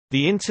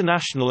The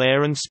International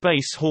Air and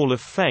Space Hall of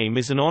Fame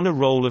is an honor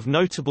roll of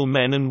notable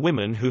men and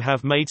women who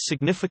have made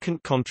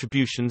significant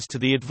contributions to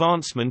the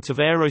advancement of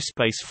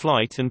aerospace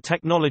flight and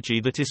technology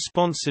that is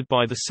sponsored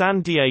by the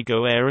San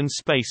Diego Air and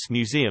Space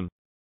Museum.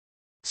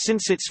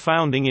 Since its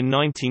founding in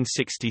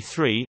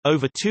 1963,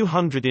 over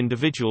 200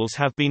 individuals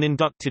have been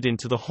inducted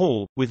into the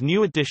hall, with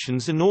new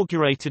additions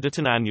inaugurated at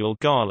an annual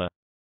gala.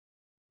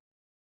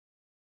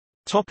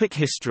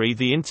 History.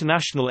 The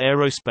International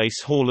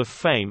Aerospace Hall of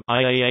Fame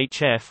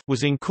 (IAHF)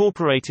 was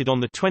incorporated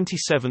on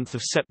 27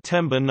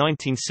 September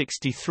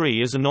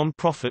 1963 as a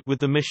non-profit with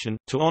the mission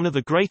to honor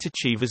the great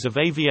achievers of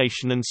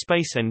aviation and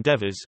space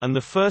endeavors, and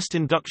the first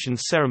induction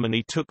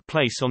ceremony took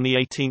place on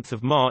 18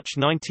 March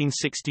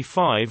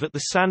 1965 at the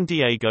San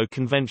Diego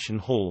Convention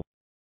Hall.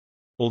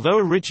 Although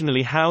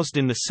originally housed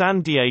in the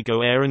San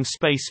Diego Air and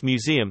Space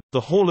Museum,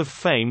 the Hall of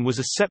Fame was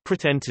a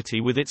separate entity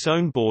with its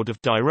own board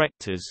of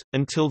directors,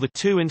 until the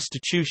two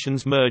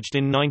institutions merged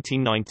in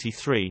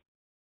 1993.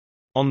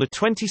 On the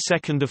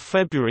 22nd of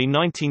February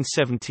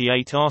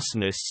 1978,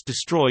 arsonists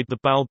destroyed the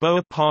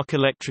Balboa Park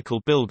Electrical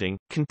Building,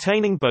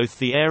 containing both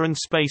the Air and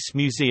Space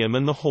Museum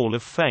and the Hall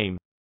of Fame.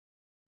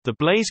 The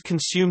blaze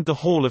consumed the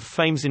Hall of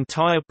Fame's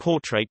entire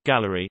portrait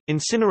gallery,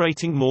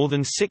 incinerating more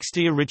than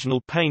 60 original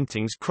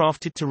paintings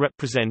crafted to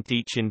represent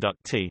each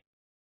inductee.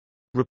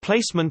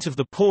 Replacement of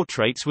the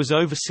portraits was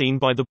overseen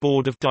by the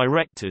board of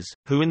directors,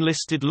 who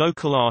enlisted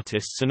local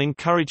artists and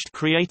encouraged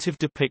creative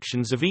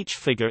depictions of each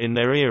figure in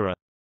their era.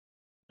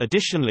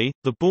 Additionally,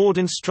 the board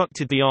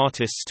instructed the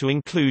artists to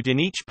include in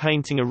each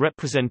painting a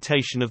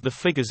representation of the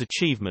figure's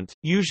achievement,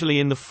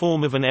 usually in the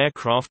form of an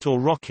aircraft or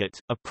rocket,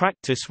 a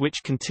practice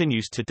which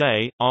continues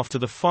today. After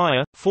the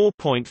fire,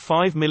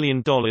 $4.5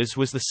 million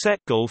was the set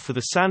goal for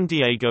the San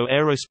Diego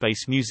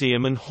Aerospace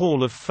Museum and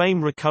Hall of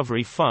Fame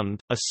Recovery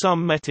Fund, a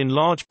sum met in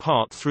large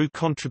part through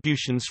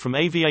contributions from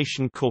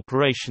aviation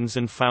corporations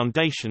and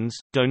foundations,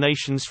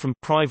 donations from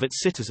private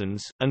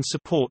citizens, and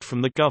support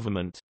from the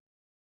government.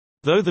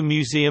 Though the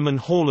Museum and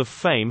Hall of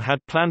Fame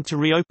had planned to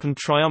reopen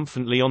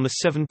triumphantly on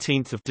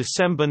 17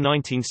 December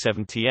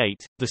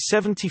 1978, the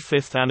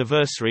 75th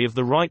anniversary of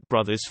the Wright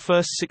brothers'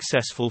 first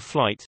successful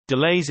flight,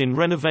 delays in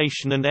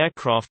renovation and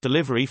aircraft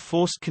delivery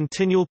forced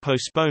continual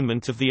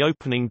postponement of the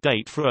opening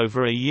date for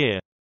over a year.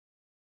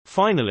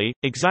 Finally,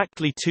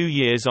 exactly 2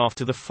 years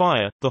after the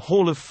fire, the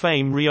Hall of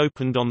Fame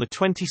reopened on the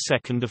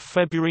 22nd of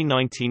February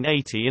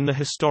 1980 in the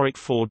historic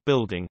Ford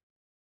Building.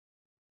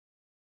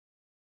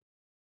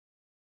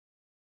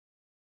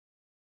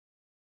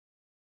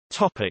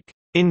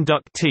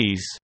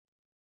 Inductees.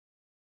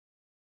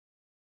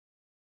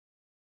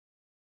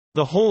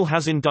 The Hall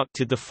has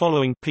inducted the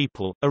following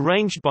people,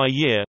 arranged by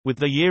year, with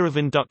the year of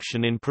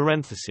induction in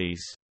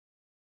parentheses.